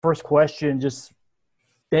first question, just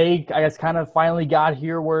they, I guess, kind of finally got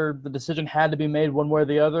here where the decision had to be made one way or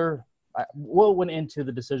the other. What went into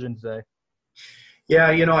the decision today? Yeah,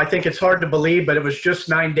 I think it's hard to believe, but it was just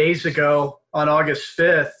 9 days ago on August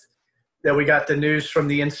 5th that we got the news from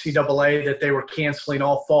the NCAA that they were canceling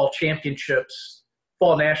all fall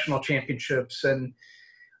national championships. And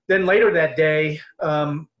then later that day,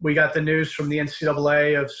 we got the news from the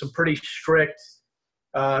NCAA of some pretty strict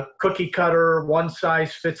cookie cutter,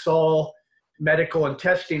 one-size-fits-all medical and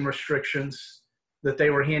testing restrictions that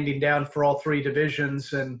they were handing down for all three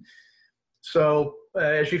divisions. And so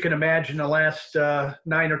as you can imagine, the last 9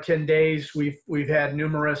 or 10 days, we've had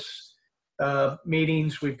numerous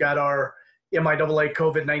meetings. We've got our MIAA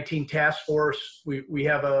COVID-19 task force. We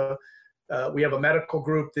have a medical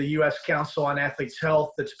group, the U.S. Council on Athletes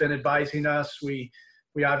Health, that's been advising us. We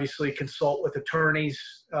obviously consult with attorneys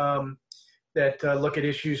that look at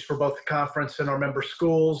issues for both the conference and our member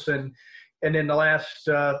schools. And in the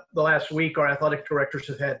last week, our athletic directors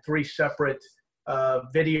have had 3 separate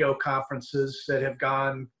video conferences that have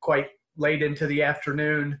gone quite late into the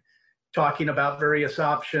afternoon, talking about various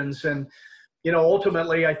options. And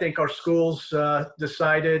ultimately, I think our schools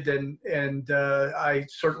decided, and I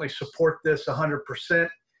certainly support this 100%,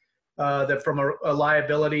 that from a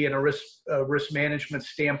liability and a risk management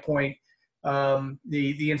standpoint,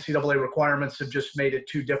 the NCAA requirements have just made it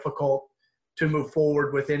too difficult to move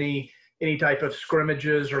forward with any type of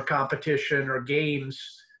scrimmages or competition or games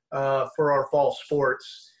for our fall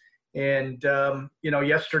sports. And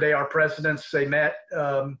yesterday our presidents, they met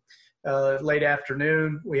late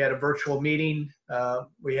afternoon. We had a virtual meeting.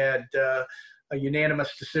 We had a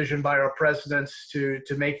unanimous decision by our presidents to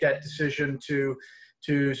make that decision to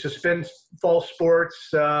suspend fall sports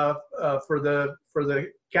for the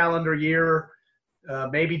calendar year.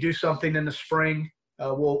 Maybe do something in the spring.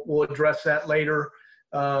 We'll address that later.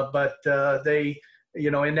 But they,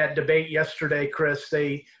 in that debate yesterday, Chris,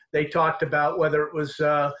 they talked about whether it was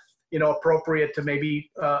appropriate to maybe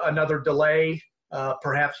another delay.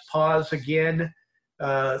 Perhaps pause again.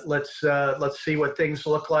 Let's see what things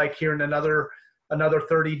look like here in another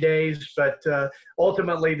 30 days. But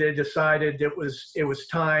ultimately, they decided it was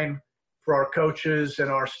time for our coaches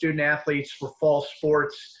and our student athletes for fall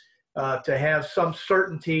sports to have some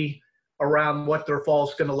certainty around what their fall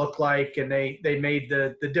is going to look like, and they made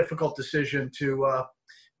the difficult decision to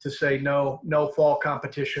say no fall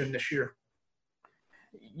competition this year.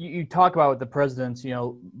 You talk about with the presidents,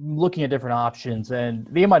 looking at different options, and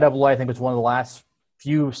the MIAA, I think, was one of the last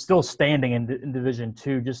few still standing in Division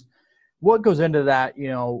II. Just what goes into that,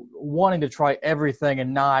 wanting to try everything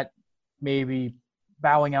and not maybe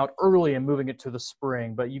bowing out early and moving it to the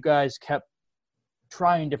spring, but you guys kept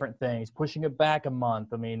trying different things, pushing it back a month.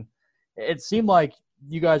 I mean, it seemed like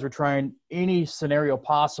you guys were trying any scenario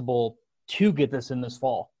possible to get this in this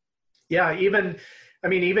fall. Yeah, even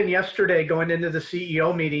yesterday going into the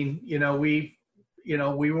CEO meeting,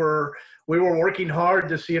 we were working hard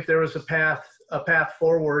to see if there was a path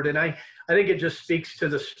forward. And I think it just speaks to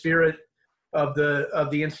the spirit of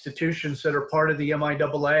the institutions that are part of the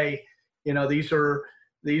MIAA. These are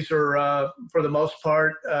for the most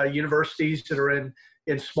part universities that are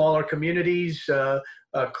in smaller communities,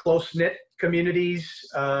 close-knit communities,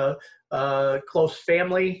 close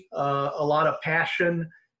family, a lot of passion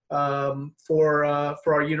for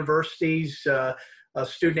our universities.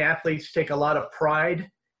 Student athletes take a lot of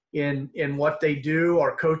pride in what they do.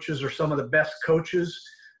 Our coaches are some of the best coaches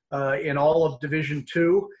in all of Division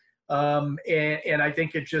II. And I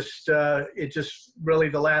think it just really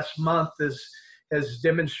the last month has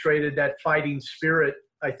demonstrated that fighting spirit,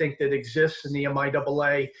 I think, that exists in the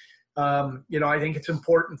MIAA. I think it's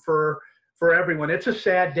important for everyone. It's a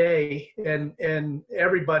sad day, and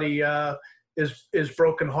everybody is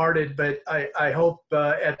brokenhearted, but I hope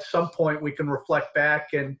at some point we can reflect back,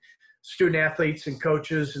 and student athletes and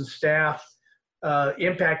coaches and staff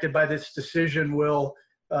impacted by this decision will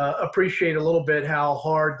appreciate a little bit how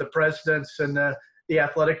hard the presidents and the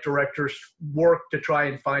athletic directors work to try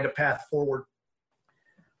and find a path forward.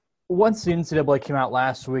 Once the NCAA came out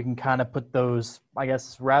last week and kind of put those, I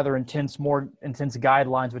guess, more intense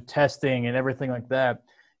guidelines with testing and everything like that,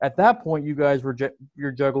 at that point you guys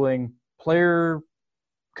you're juggling player,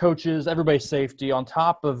 coaches, everybody's safety on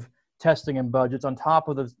top of testing and budgets, on top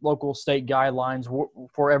of the local state guidelines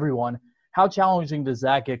for everyone. How challenging does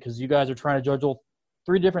that get? Because you guys are trying to juggle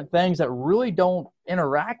 3 different things that really don't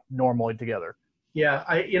interact normally together. Yeah,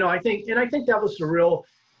 I think that was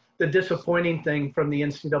the disappointing thing from the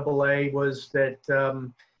NCAA was that,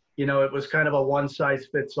 it was kind of a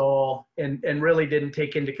one-size-fits-all and really didn't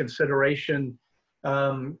take into consideration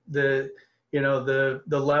the the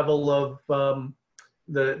level of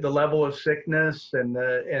the level of sickness and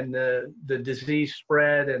the disease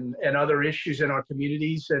spread and other issues in our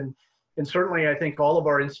communities. And certainly I think all of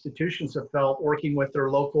our institutions have felt, working with their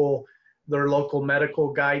local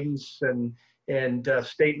medical guidance and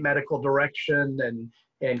state medical direction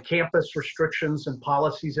and campus restrictions and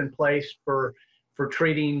policies in place for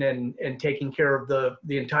treating and taking care of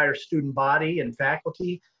the entire student body and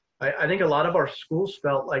faculty. I think a lot of our schools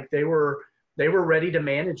felt like they were ready to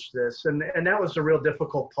manage this. And that was the real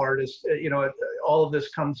difficult part is, all of this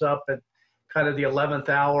comes up at kind of the 11th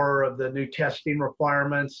hour of the new testing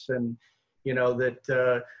requirements, and,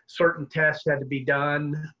 that certain tests had to be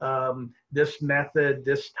done, this method,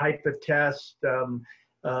 this type of test,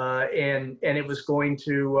 and it was going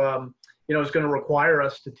to, it was going to require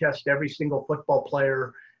us to test every single football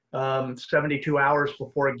player 72 hours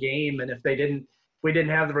before a game. And if we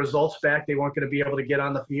didn't have the results back, they weren't going to be able to get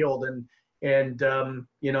on the field. And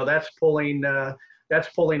that's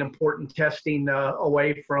pulling important testing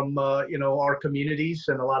away from our communities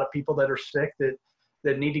and a lot of people that are sick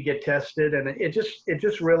that need to get tested. And it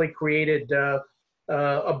just really created a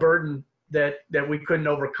burden that we couldn't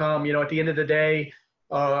overcome. At the end of the day,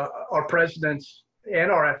 our presidents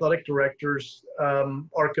and our athletic directors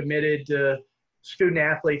are committed to student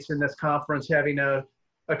athletes in this conference having a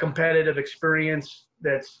competitive experience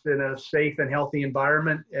that's in a safe and healthy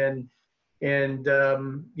environment. And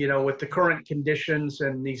with the current conditions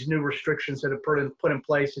and these new restrictions that have put in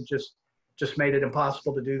place, it just made it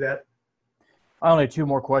impossible to do that. I only have two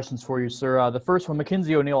more questions for you, sir. The first one,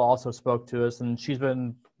 Mackenzie O'Neill also spoke to us, and she's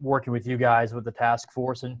been working with you guys with the task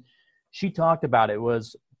force, and she talked about it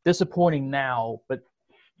was disappointing now, but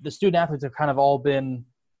the student athletes have kind of all been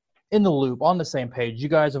in the loop, on the same page. You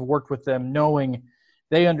guys have worked with them knowing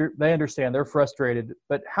they understand, they're frustrated,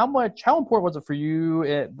 but how important was it for you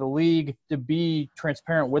at the league to be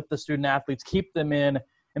transparent with the student athletes, keep them in?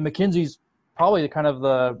 And Mackenzie's probably kind of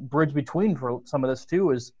the bridge between for some of this too,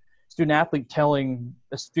 is student athlete telling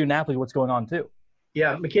a student athlete what's going on too.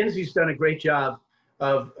 Yeah, Mackenzie's done a great job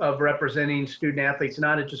of representing student athletes,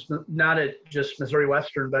 not at just Missouri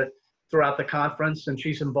Western, but throughout the conference. And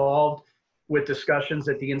she's involved with discussions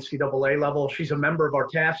at the NCAA level. She's a member of our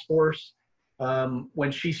task force.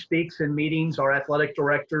 When she speaks in meetings, our athletic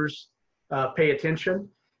directors pay attention.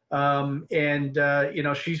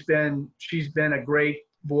 She's been a great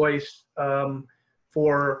voice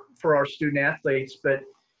for our student athletes. But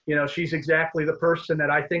she's exactly the person that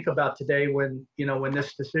I think about today when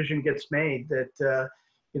this decision gets made. That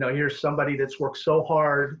here's somebody that's worked so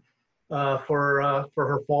hard for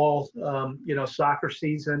her fall soccer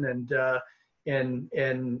season, and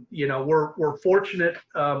we're fortunate.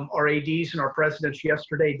 Our ADs and our presidents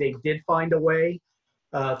yesterday, they did find a way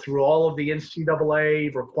through all of the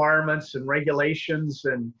NCAA requirements and regulations,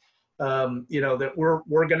 and that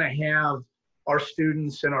we're going to have our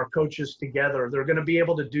students and our coaches together. They're going to be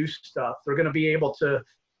able to do stuff. They're going to be able to,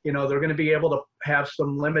 have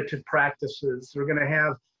some limited practices. They're going to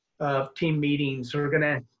have team meetings. They're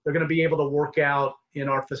going to be able to work out in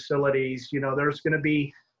our facilities. There's going to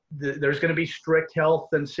be strict health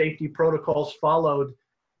and safety protocols followed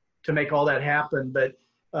to make all that happen. But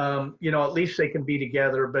at least they can be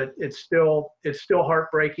together. But it's still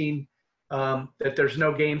heartbreaking that there's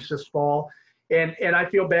no games this fall. And I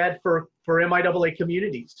feel bad for MIAA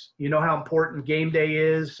communities. You know how important game day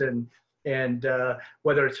is, and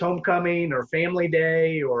whether it's homecoming or family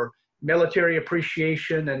day or military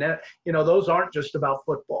appreciation, and that, those aren't just about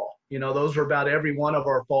football. Those are about every one of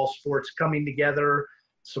our fall sports coming together,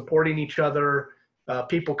 supporting each other,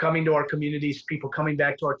 people coming to our communities, people coming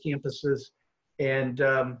back to our campuses. And,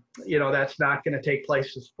 that's not going to take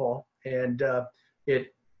place this fall. And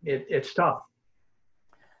it's tough.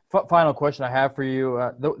 Final question I have for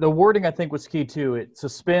you. The wording, I think, was key, too. It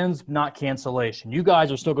suspends, not cancellation. You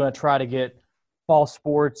guys are still going to try to get fall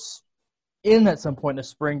sports in at some point in the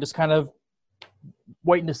spring, just kind of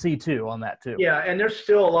waiting to see, too, on that, too. Yeah, and there's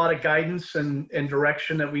still a lot of guidance and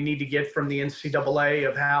direction that we need to get from the NCAA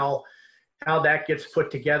of how that gets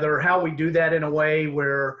put together, how we do that in a way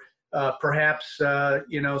where perhaps,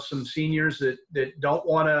 some seniors that don't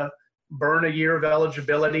want to burn a year of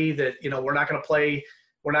eligibility, that, we're not going to play –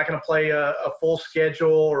 we're not going to play a full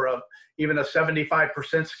schedule or even a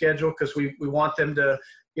 75% schedule, because we want them to,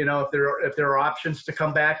 if there are options to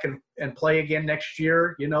come back and play again next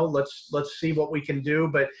year, let's see what we can do.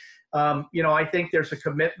 But, I think there's a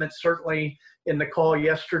commitment certainly in the call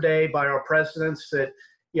yesterday by our presidents that,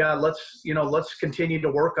 let's continue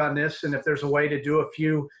to work on this. And if there's a way to do a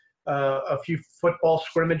few football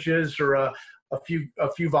scrimmages or a few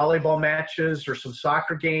volleyball matches or some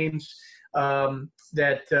soccer games,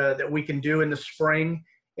 that we can do in the spring,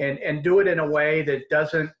 and do it in a way that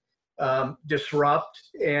doesn't disrupt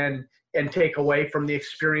and take away from the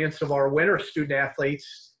experience of our winter student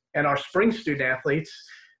athletes and our spring student athletes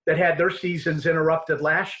that had their seasons interrupted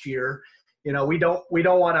last year. You know, we don't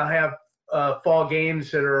want to have fall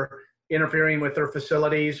games that are interfering with their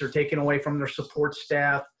facilities or taking away from their support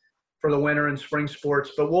staff for the winter and spring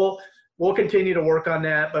sports. But we'll continue to work on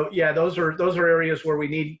that. But yeah, those are areas where we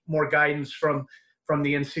need more guidance from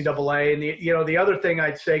the NCAA. And the other thing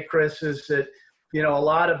I'd say, Chris, is that a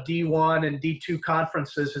lot of D1 and D2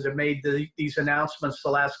 conferences that have made these announcements the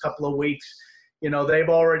last couple of weeks, they've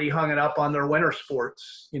already hung it up on their winter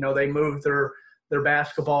sports. They moved their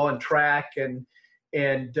basketball and track and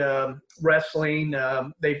wrestling.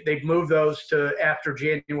 They've moved those to after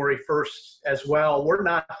January 1st as well. We're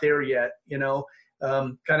not there yet,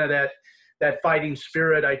 kind of that fighting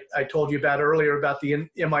spirit I told you about earlier about the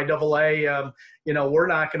MIAA. We're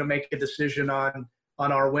not going to make a decision on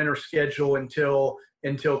our winter schedule until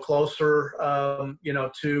closer,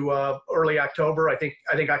 to early October. I think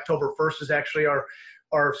October 1st is actually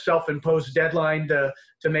our self-imposed deadline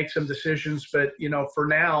to make some decisions. But for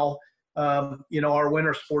now, our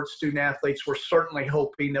winter sports student athletes, we're certainly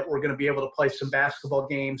hoping that we're going to be able to play some basketball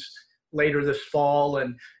games later this fall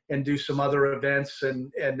and do some other events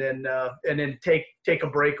and then take a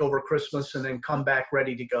break over Christmas and then come back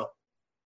ready to go.